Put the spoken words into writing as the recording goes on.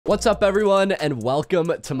What's up, everyone, and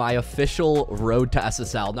welcome to my official Road to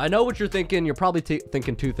SSL. Now, I know what you're thinking. You're probably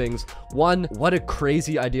thinking two things. One, what a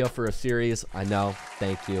crazy idea for a series. I know.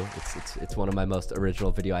 Thank you. It's one of my most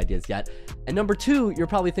original video ideas yet. And number two, you're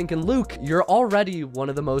probably thinking, Luke, you're already one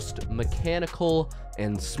of the most mechanical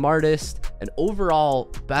and smartest and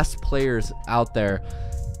overall best players out there.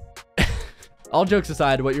 All jokes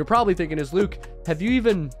aside, what you're probably thinking is, Luke, have you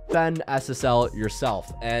even been SSL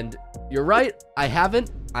yourself? And you're right, I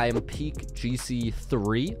haven't. I am peak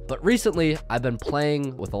GC3, but recently I've been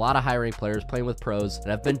playing with a lot of high-ranked players, playing with pros,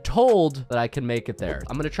 and I've been told that I can make it there.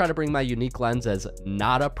 I'm gonna try to bring my unique lens as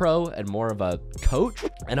not a pro and more of a coach,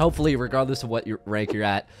 and hopefully, regardless of what rank you're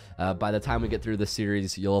at, by the time we get through this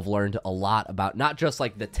series, you'll have learned a lot about not just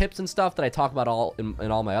like the tips and stuff that I talk about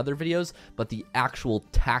in all my other videos, but the actual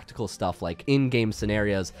tactical stuff like in-game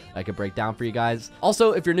scenarios I could break down for you guys.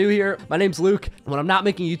 Also, if you're new here, my name's Luke. When I'm not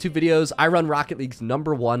making YouTube videos, I run Rocket League's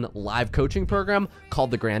 #1 live coaching program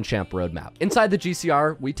called the Grand Champ Roadmap. Inside the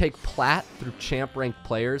GCR, we take plat through champ ranked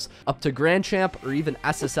players up to Grand Champ or even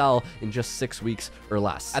SSL in just 6 weeks or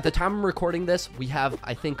less. At the time I'm recording this, we have,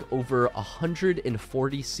 I think, over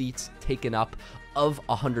 140 seats taken up of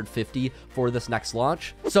 150 for this next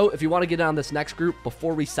launch. So if you want to get on this next group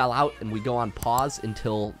before we sell out and we go on pause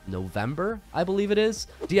until November, I believe it is,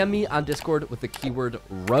 DM me on Discord with the keyword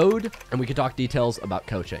ROAD and we can talk details about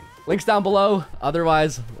coaching. Links down below.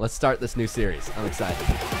 Otherwise, let's start this new series. I'm excited.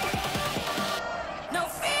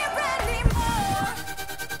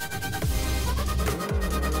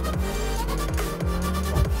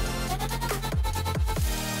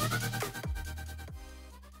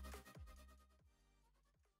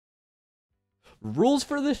 Rules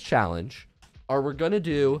for this challenge are we're going to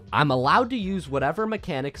do, I'm allowed to use whatever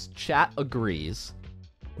mechanics chat agrees,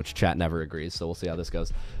 which chat never agrees, so we'll see how this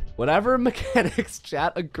goes. Whatever mechanics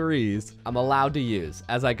chat agrees, I'm allowed to use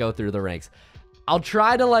as I go through the ranks. I'll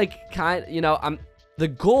try to the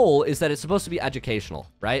goal is that it's supposed to be educational,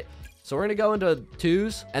 right? So we're going to go into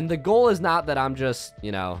twos, and the goal is not that I'm just,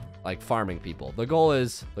 like farming people. The goal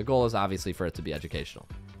is obviously for it to be educational.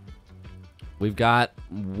 We've got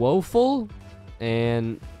Woeful.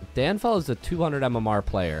 And Danfell is a 200 MMR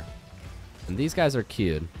player. And these guys are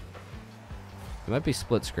queued. It might be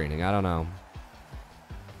split screening. I don't know.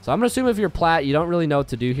 So I'm going to assume if you're plat, you don't really know what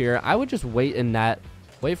to do here. I would just wait in net.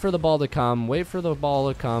 Wait for the ball to come. Wait for the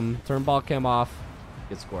ball to come. Turn ball cam off.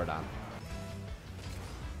 Get scored on.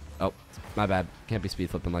 Oh, my bad. Can't be speed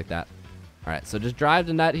flipping like that. All right, so just drive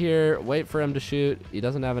to net here. Wait for him to shoot. He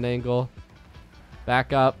doesn't have an angle.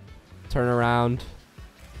 Back up. Turn around.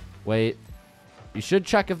 Wait. You should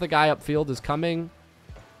check if the guy upfield is coming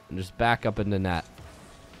and just back up into net.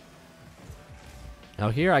 Now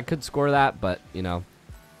here I could score that, but I'm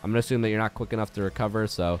gonna assume that you're not quick enough to recover,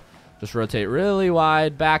 so just rotate really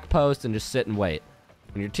wide, back post, and just sit and wait.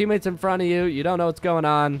 When your teammate's in front of you, you don't know what's going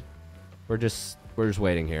on. We're just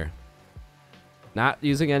waiting here. Not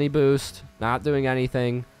using any boost, not doing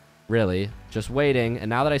anything, really. Just waiting, and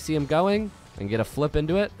now that I see him going, I can get a flip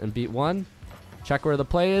into it and beat one. Check where the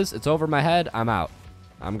play is. It's over my head. I'm out.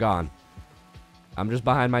 I'm gone. I'm just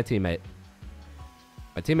behind my teammate.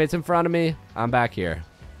 My teammate's in front of me. I'm back here.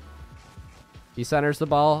 He centers the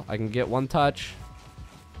ball. I can get one touch.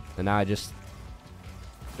 And now I just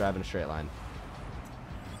drive in a straight line.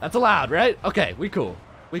 That's allowed, right? Okay, we cool.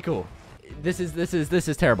 We cool. This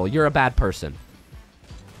is terrible. You're a bad person.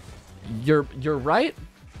 You're right,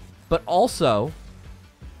 but also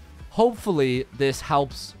hopefully this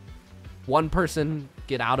helps one person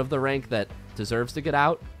get out of the rank that deserves to get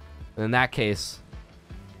out. And in that case,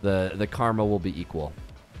 the karma will be equal,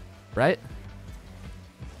 right?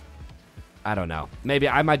 I don't know. Maybe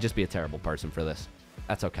I might just be a terrible person for this.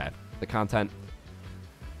 That's okay. The content,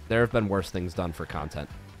 there have been worse things done for content.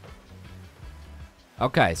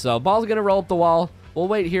 Okay, so ball's gonna roll up the wall. We'll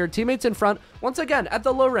wait here. Teammates in front. Once again, at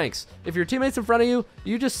the low ranks, if your teammate's in front of you,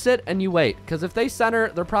 you just sit and you wait. Because if they center,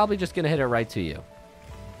 they're probably just gonna hit it right to you.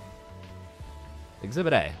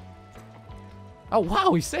 Exhibit A. Oh,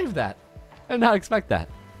 wow, we saved that. I did not expect that.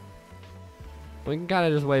 We can kind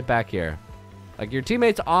of just wait back here. Like, your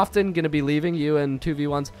teammate's often going to be leaving you in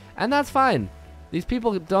 2v1s, and that's fine. These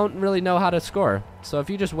people don't really know how to score. So if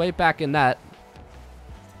you just wait back in net,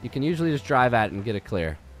 you can usually just drive at it and get it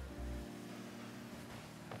clear.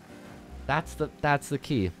 That's the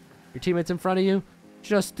key. Your teammate's in front of you,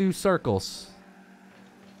 just do circles.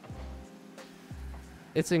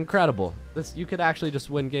 It's incredible. You could actually just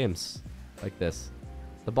win games like this.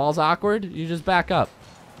 The ball's awkward, you just back up.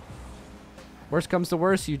 Worst comes to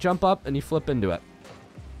worst, you jump up and you flip into it.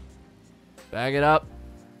 Bag it up.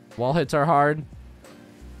 Wall hits are hard.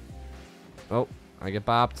 Oh, I get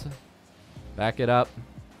bopped. Back it up.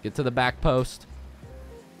 Get to the back post.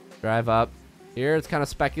 Drive up. Here it's kind of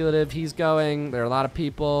speculative. He's going. There are a lot of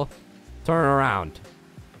people. Turn around.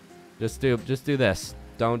 Just do this.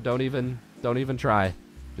 Don't even try.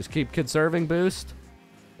 Just keep conserving boost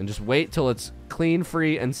and just wait till it's clean,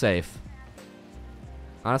 free, and safe.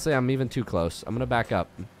 Honestly, I'm even too close. I'm gonna back up.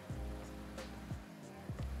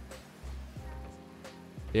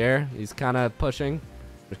 Here, he's kind of pushing.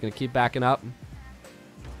 Just gonna keep backing up.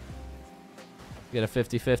 Get a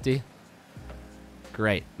 50-50.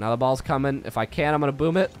 Great. Now the ball's coming. If I can, I'm gonna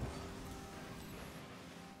boom it.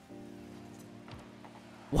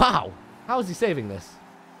 Wow. How is he saving this?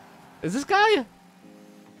 Is this guy?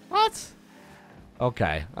 What?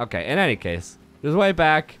 Okay. Okay. In any case, just way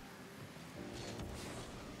back.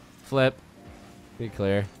 Flip. Be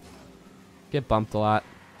clear. Get bumped a lot.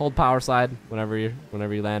 Hold power slide whenever you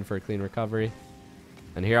land for a clean recovery.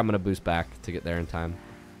 And here I'm gonna boost back to get there in time.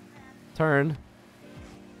 Turn.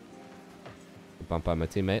 Bump by my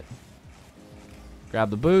teammate. Grab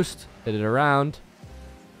the boost. Hit it around.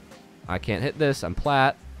 I can't hit this. I'm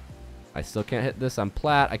plat. I still can't hit this. I'm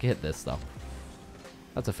plat. I can hit this though.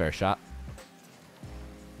 That's a fair shot.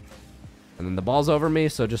 And then the ball's over me,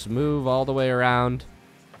 so just move all the way around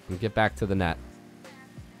and get back to the net.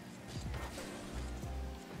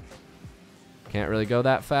 Can't really go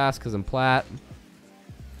that fast because I'm plat.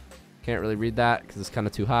 Can't really read that because it's kind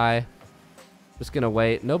of too high. Just gonna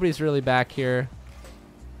wait. Nobody's really back here,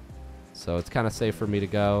 so it's kind of safe for me to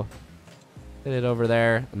go. Hit it over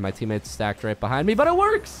there, and my teammate's stacked right behind me, but it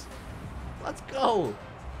works! Let's go!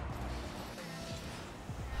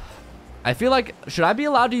 I feel like, should I be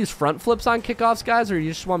allowed to use front flips on kickoffs, guys, or you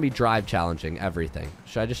just want me drive challenging everything?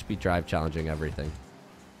 Should I just be drive challenging everything?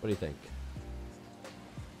 What do you think?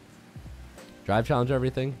 Drive challenge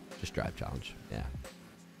everything? Just drive challenge, yeah.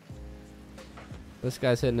 This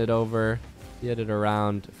guy's hitting it over. He hit it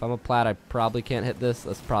around. If I'm a plat, I probably can't hit this.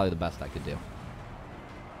 That's probably the best I could do.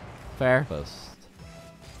 Fair. Post.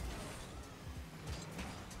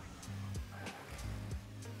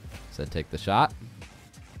 Said take the shot.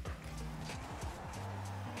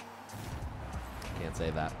 Can't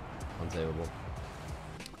save that. Unsavable.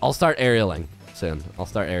 I'll start aerialing soon. I'll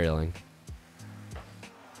start aerialing.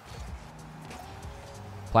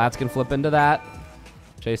 Plats can flip into that.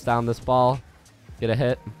 Chase down this ball. Get a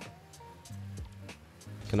hit.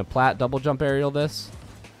 Can a plat double jump aerial this?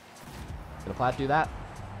 Can a plat do that?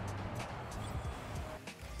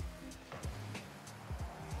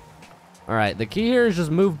 Alright, the key here is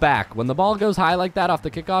just move back. When the ball goes high like that off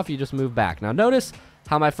the kickoff, you just move back. Now notice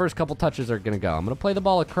how my first couple touches are going to go. I'm going to play the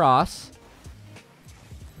ball across.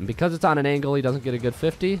 And because it's on an angle, he doesn't get a good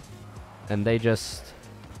 50. And they just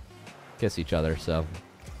kiss each other, so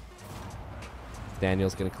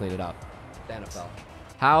Daniel's going to clean it up. NFL.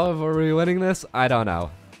 How are we winning this? I don't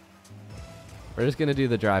know. We're just going to do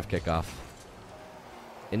the drive kickoff.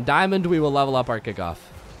 In Diamond, we will level up our kickoff.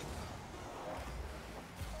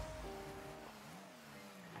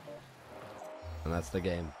 And that's the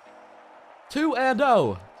game.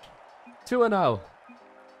 2-0. 2-0.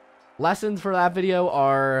 Lessons for that video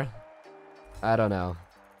are, I don't know.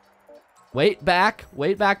 Wait back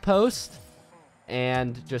post,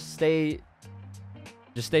 and just stay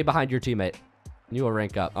behind your teammate. You will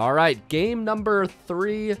rank up. All right, game number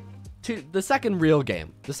 3, the second real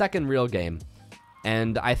game.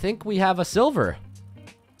 And I think we have a silver.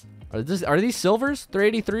 Are these silvers?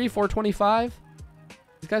 383, 425?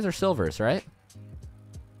 These guys are silvers, right?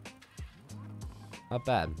 Not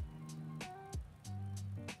bad.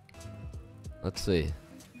 Let's see.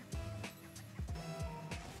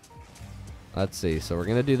 So we're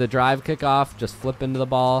going to do the drive kickoff. Just flip into the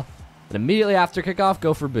ball. And immediately after kickoff,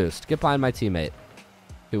 go for boost. Get behind my teammate,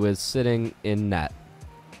 who is sitting in net.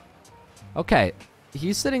 Okay,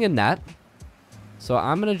 he's sitting in net. So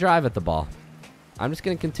I'm going to drive at the ball. I'm just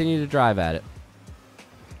going to continue to drive at it.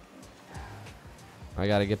 I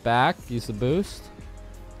got to get back, use the boost.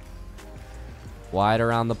 Wide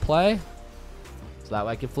around the play. So that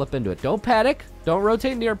way I can flip into it. Don't panic. Don't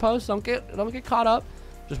rotate near post. Don't get caught up.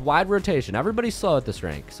 Just wide rotation. Everybody's slow at this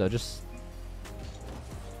rank, so just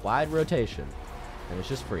wide rotation. And it's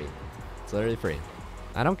just free. It's literally free.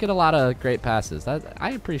 I don't get a lot of great passes.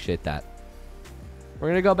 I appreciate that. We're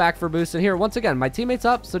going to go back for boost. And here, once again, my teammate's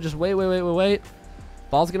up, so just wait.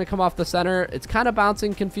 Ball's going to come off the center. It's kind of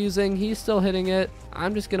bouncing, confusing. He's still hitting it.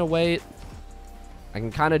 I'm just going to wait. I can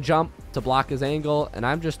kind of jump to block his angle, and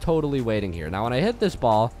I'm just totally waiting here. Now, when I hit this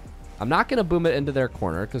ball, I'm not going to boom it into their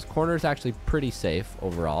corner, because corner is actually pretty safe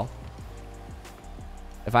overall.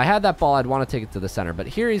 If I had that ball, I'd want to take it to the center. But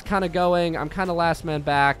here he's kind of going. I'm kind of last man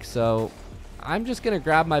back, so I'm just going to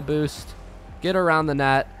grab my boost, get around the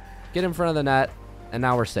net, get in front of the net, and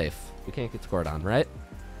now we're safe. We can't get scored on, right?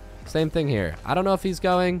 Same thing here. I don't know if he's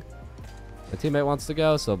going. My teammate wants to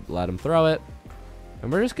go, so let him throw it.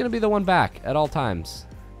 And we're just going to be the one back at all times.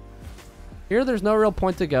 Here, there's no real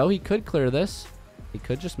point to go. He could clear this. He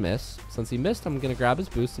could just miss. Since he missed, I'm going to grab his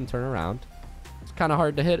boost and turn around. It's kind of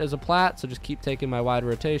hard to hit as a plat, so just keep taking my wide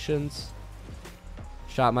rotations.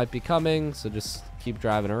 Shot might be coming, so just keep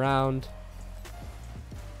driving around.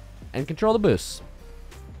 And control the boost.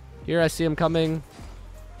 Here, I see him coming.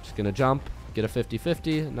 Just going to jump, get a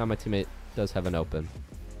 50-50. Now my teammate does have an open.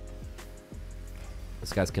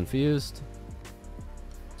 This guy's confused.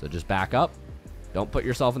 So just back up. Don't put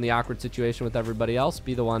yourself in the awkward situation with everybody else.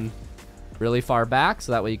 Be the one really far back,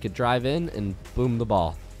 so that way you could drive in and boom the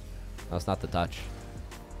ball. That's not the touch.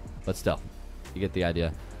 But still, you get the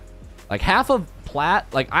idea. Like half of plat,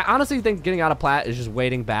 like I honestly think getting out of plat is just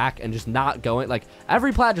waiting back and just not going. Like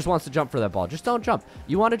every plat just wants to jump for that ball. Just don't jump.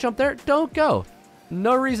 You want to jump there? Don't go.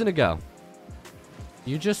 No reason to go.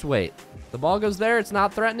 You just wait. The ball goes there. It's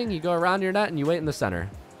not threatening. You go around your net and you wait in the center.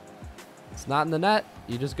 It's not in the net.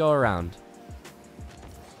 You just go around.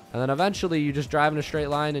 And then eventually you just drive in a straight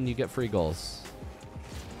line and you get free goals.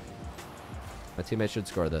 My teammate should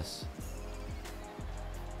score this.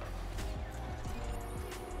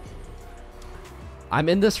 I'm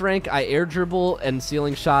in this rank. I air dribble and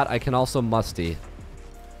ceiling shot. I can also musty.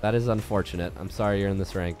 That is unfortunate. I'm sorry you're in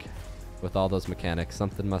this rank with all those mechanics.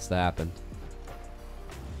 Something must have happened.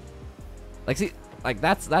 Like, see, like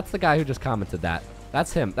that's the guy who just commented that.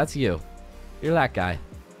 That's him. That's you. You're that guy.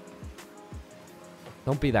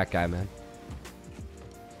 Don't be that guy, man.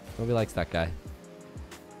 Nobody likes that guy.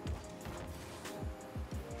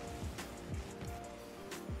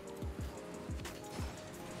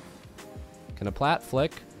 Can a plat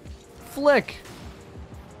flick? Flick!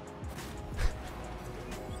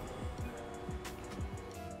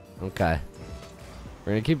 Okay.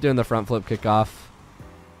 We're gonna keep doing the front flip kickoff.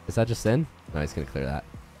 Is that just in? No, he's gonna clear that.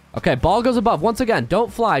 Okay, ball goes above. Once again,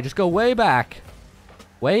 don't fly. Just go way back.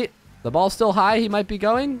 Wait. The ball's still high. He might be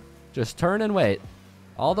going. Just turn and wait.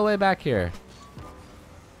 All the way back here.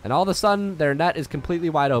 And all of a sudden, their net is completely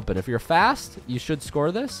wide open. If you're fast, you should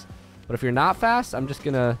score this. But if you're not fast, I'm just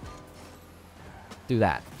gonna do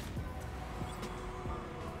that.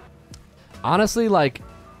 Honestly, like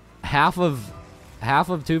half of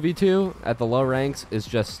 2v2 at the low ranks is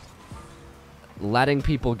just letting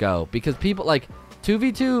people go, because people like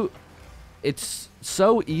 2v2, it's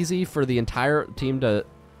so easy for the entire team to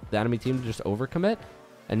the enemy team to just overcommit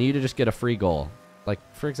and you to just get a free goal. Like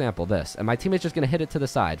for example this, and my teammate's just gonna hit it to the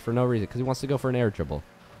side for no reason because he wants to go for an air dribble.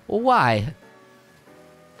 Well, why?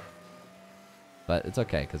 But it's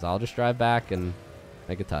okay because I'll just drive back and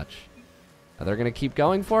make a touch. Now they're gonna keep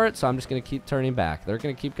going for it, so I'm just gonna keep turning back. They're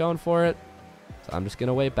gonna keep going for it, so I'm just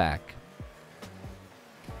gonna wait back.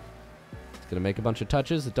 It's gonna make a bunch of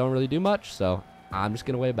touches that don't really do much, so I'm just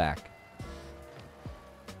gonna wait back.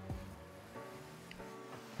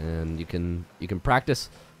 And you can practice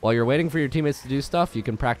while you're waiting for your teammates to do stuff. You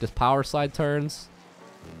can practice power slide turns.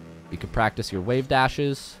 You can practice your wave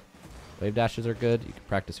dashes. Wave dashes are good. You can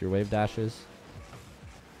practice your wave dashes.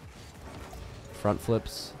 Front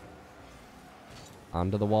flips.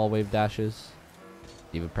 Onto the wall wave dashes.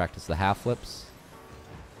 Even practice the half flips.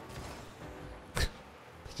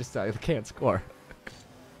 Just I can't score.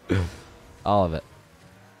 All of it.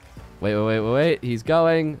 Wait. He's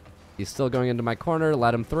going. He's still going into my corner.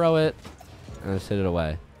 Let him throw it. And just hit it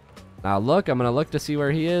away. Now look, I'm going to look to see where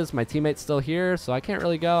he is. My teammate's still here, so I can't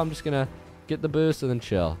really go. I'm just going to get the boost and then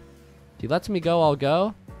chill. If he lets me go, I'll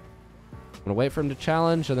go. I'm going to wait for him to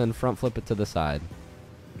challenge and then front flip it to the side.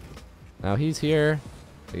 Now he's here.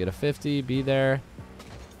 I get a 50, be there.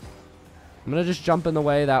 I'm going to just jump in the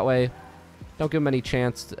way. That way, don't give him any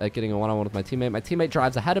chance at getting a one-on-one with my teammate. My teammate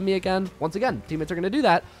drives ahead of me again. Once again, teammates are going to do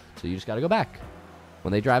that, so you just got to go back.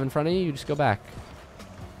 When they drive in front of you, you just go back.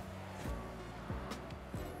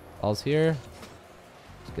 Ball's here.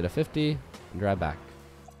 Let's get a 50 and drive back.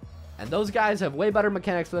 And those guys have way better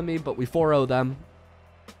mechanics than me, but we 4-0 them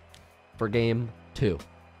for game 2.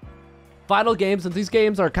 Final game, since these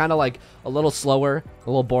games are kind of like a little slower, a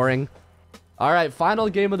little boring. All right, final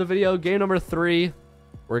game of the video, game number 3.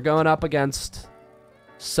 We're going up against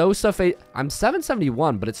Sosa. I'm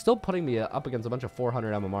 771, but it's still putting me up against a bunch of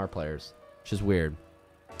 400 MMR players, which is weird.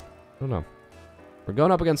 I don't know. We're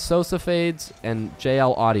going up against Sosa Fades and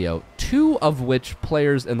JL Audio, 2 of which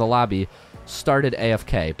players in the lobby started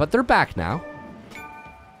AFK, but they're back now.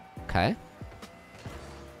 Okay.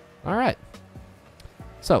 All right.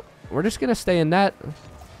 So we're just going to stay in net,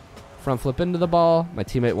 front flip into the ball. My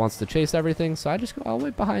teammate wants to chase everything, so I'll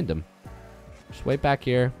wait behind him. Just wait back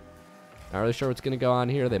here. Not really sure what's going to go on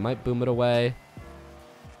here. They might boom it away.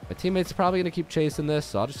 My teammate's probably going to keep chasing this,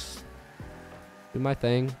 so I'll just do my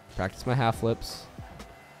thing. Practice my half flips.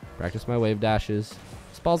 Practice my wave dashes.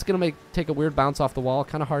 This ball's going to take a weird bounce off the wall.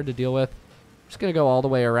 Kind of hard to deal with. Just going to go all the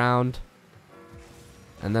way around.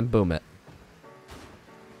 And then boom it.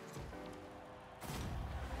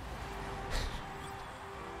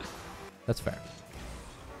 That's fair.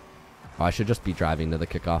 Oh, I should just be driving to the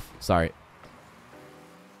kickoff. Sorry.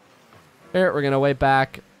 Here, we're going to wait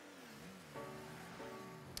back.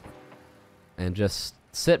 And just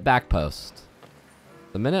sit back post.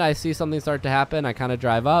 The minute I see something start to happen, I kind of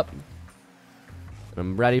drive up.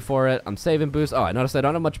 I'm ready for it. I'm saving boost. Oh, I noticed I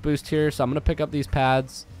don't have much boost here, so I'm going to pick up these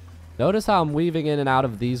pads. Notice how I'm weaving in and out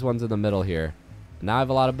of these ones in the middle here. Now I have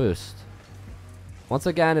a lot of boost. Once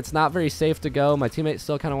again, it's not very safe to go. My teammate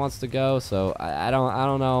still kind of wants to go, so I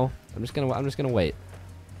don't know. I'm just gonna wait.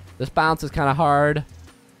 This bounce is kind of hard.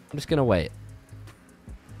 I'm just gonna wait.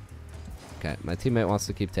 Okay, my teammate wants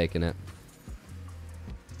to keep taking it.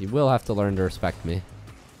 He will have to learn to respect me.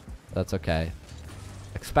 That's okay.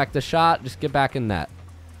 Expect a shot, just get back in net.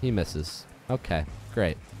 He misses. Okay,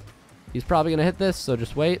 great. He's probably gonna hit this, so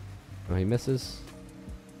just wait. Oh, he misses.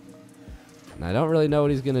 And I don't really know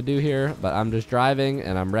what he's going to do here, but I'm just driving,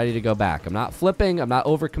 and I'm ready to go back. I'm not flipping. I'm not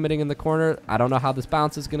overcommitting in the corner. I don't know how this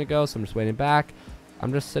bounce is going to go, so I'm just waiting back.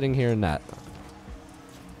 I'm just sitting here in net.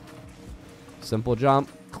 Simple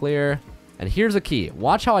jump, clear. And here's a key.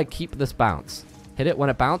 Watch how I keep this bounce. Hit it when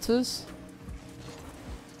it bounces.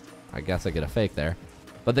 I guess I get a fake there.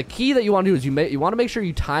 But the key that you want to do is you want to make sure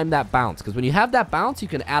you time that bounce, because when you have that bounce, you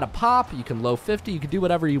can add a pop, you can low 50, you can do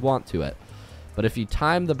whatever you want to it. But if you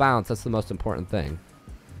time the bounce, that's the most important thing.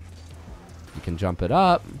 You can jump it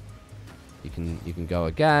up. You can go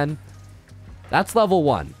again. That's level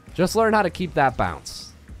 1. Just learn how to keep that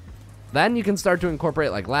bounce. Then you can start to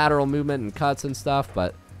incorporate like lateral movement and cuts and stuff,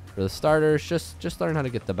 but for the starters, just learn how to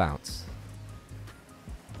get the bounce.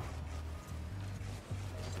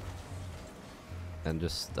 And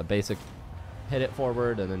just a basic hit it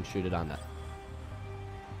forward and then shoot it on net.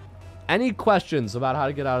 Any questions about how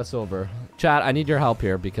to get out of silver? Chat, I need your help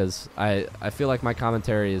here because I feel like my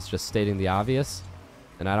commentary is just stating the obvious.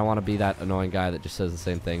 And I don't want to be that annoying guy that just says the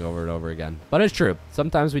same thing over and over again. But it's true.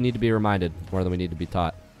 Sometimes we need to be reminded more than we need to be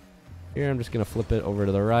taught. Here, I'm just going to flip it over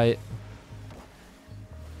to the right.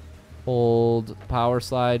 Hold power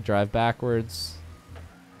slide, drive backwards.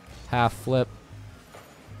 Half flip.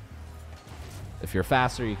 If you're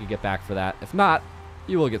faster, you can get back for that. If not,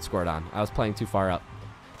 you will get scored on. I was playing too far up.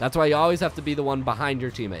 That's why you always have to be the one behind your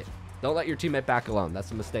teammate. Don't let your teammate back alone. That's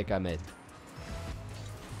a mistake I made.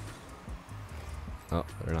 Oh,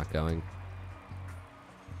 they're not going.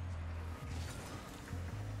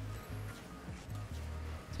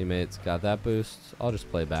 Teammates got that boost. I'll just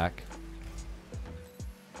play back.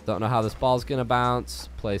 Don't know how this ball's gonna bounce.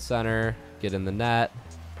 Play center. Get in the net.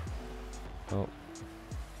 Oh.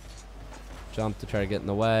 Jump to try to get in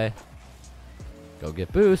the way. Go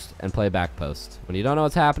get boost and play back post. When you don't know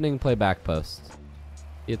what's happening, play back post.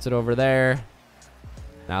 Gets it over there.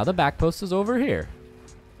 Now the back post is over here.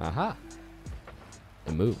 Aha.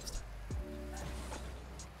 It moved.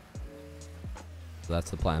 So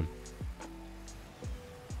that's the plan.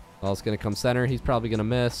 Ball's going to come center. He's probably going to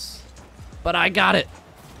miss. But I got it.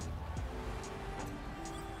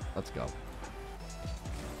 Let's go.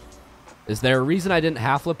 Is there a reason I didn't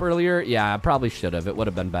half flip earlier? Yeah, I probably should have. It would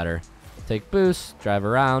have been better. Take boost, drive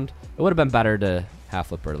around. It would have been better to half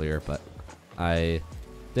flip earlier, but I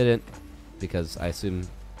didn't because I assume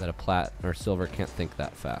that a plat or silver can't think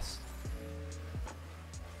that fast.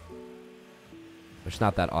 It's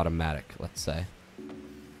not that automatic, let's say.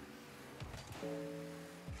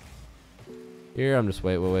 Here, I'm just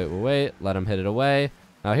wait. Let him hit it away.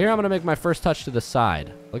 Now here, I'm going to make my first touch to the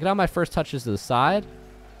side. Look at how my first touch is to the side.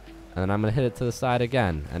 And then I'm going to hit it to the side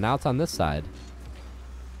again. And now it's on this side.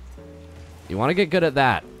 You want to get good at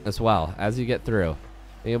that as well as you get through.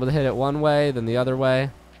 Being able to hit it one way, then the other way.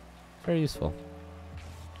 Very useful.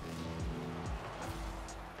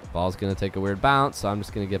 Ball's going to take a weird bounce, so I'm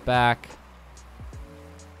just going to get back.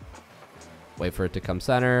 Wait for it to come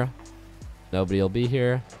center. Nobody will be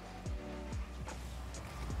here.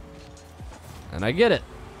 And I get it.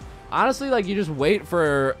 Honestly, like, you just wait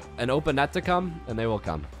for an open net to come, and they will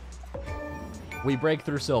come. We break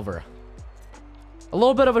through silver. A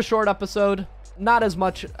little bit of a short episode. Not as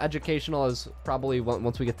much educational as probably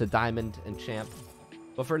once we get to diamond and champ.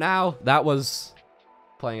 But for now, that was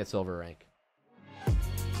playing at silver rank.